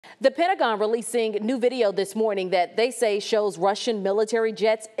The Pentagon releasing new video this morning that they say shows Russian military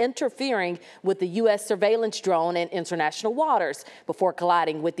jets interfering with the U.S. surveillance drone in international waters before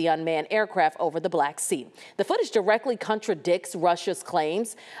colliding with the unmanned aircraft over the Black Sea. The footage directly contradicts Russia's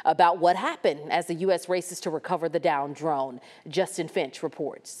claims about what happened as the U.S. races to recover the downed drone. Justin Finch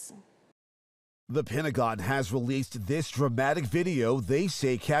reports. The Pentagon has released this dramatic video they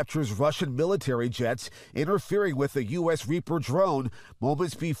say captures Russian military jets interfering with the U.S. Reaper drone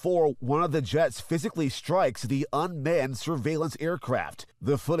moments before one of the jets physically strikes the unmanned surveillance aircraft.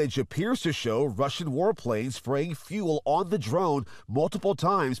 The footage appears to show Russian warplanes spraying fuel on the drone multiple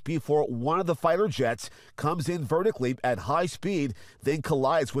times before one of the fighter jets comes in vertically at high speed, then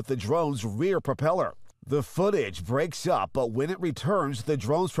collides with the drone's rear propeller. The footage breaks up, but when it returns, the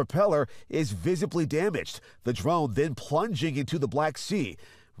drone's propeller is visibly damaged, the drone then plunging into the Black Sea.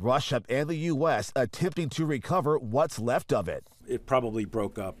 Russia and the U.S. attempting to recover what's left of it. It probably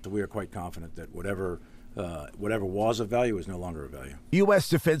broke up. We are quite confident that whatever was of value is no longer of value. U.S.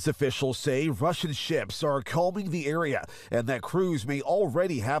 defense officials say Russian ships are combing the area and that crews may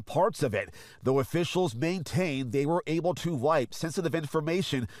already have parts of it, though officials maintain they were able to wipe sensitive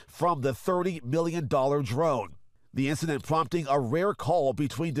information from the $30 million drone. The incident prompting a rare call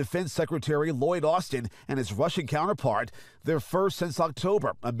between Defense Secretary Lloyd Austin and his Russian counterpart, their first since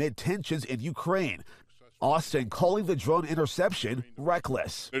October, amid tensions in Ukraine. Austin calling the drone interception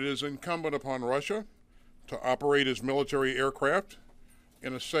reckless. It is incumbent upon Russia to operate its military aircraft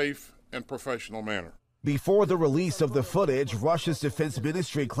in a safe and professional manner. Before the release of the footage, Russia's defense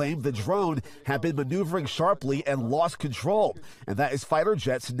ministry claimed the drone had been maneuvering sharply and lost control, and that its fighter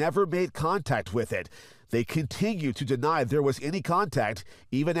jets never made contact with it. They continue to deny there was any contact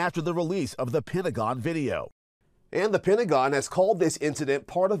even after the release of the Pentagon video. And the Pentagon has called this incident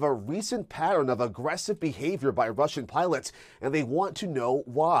part of a recent pattern of aggressive behavior by Russian pilots, and they want to know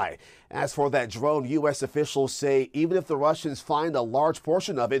why. As for that drone, U.S. officials say even if the Russians find a large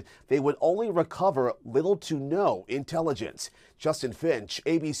portion of it, they would only recover little to no intelligence. Justin Finch,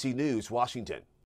 ABC News, Washington.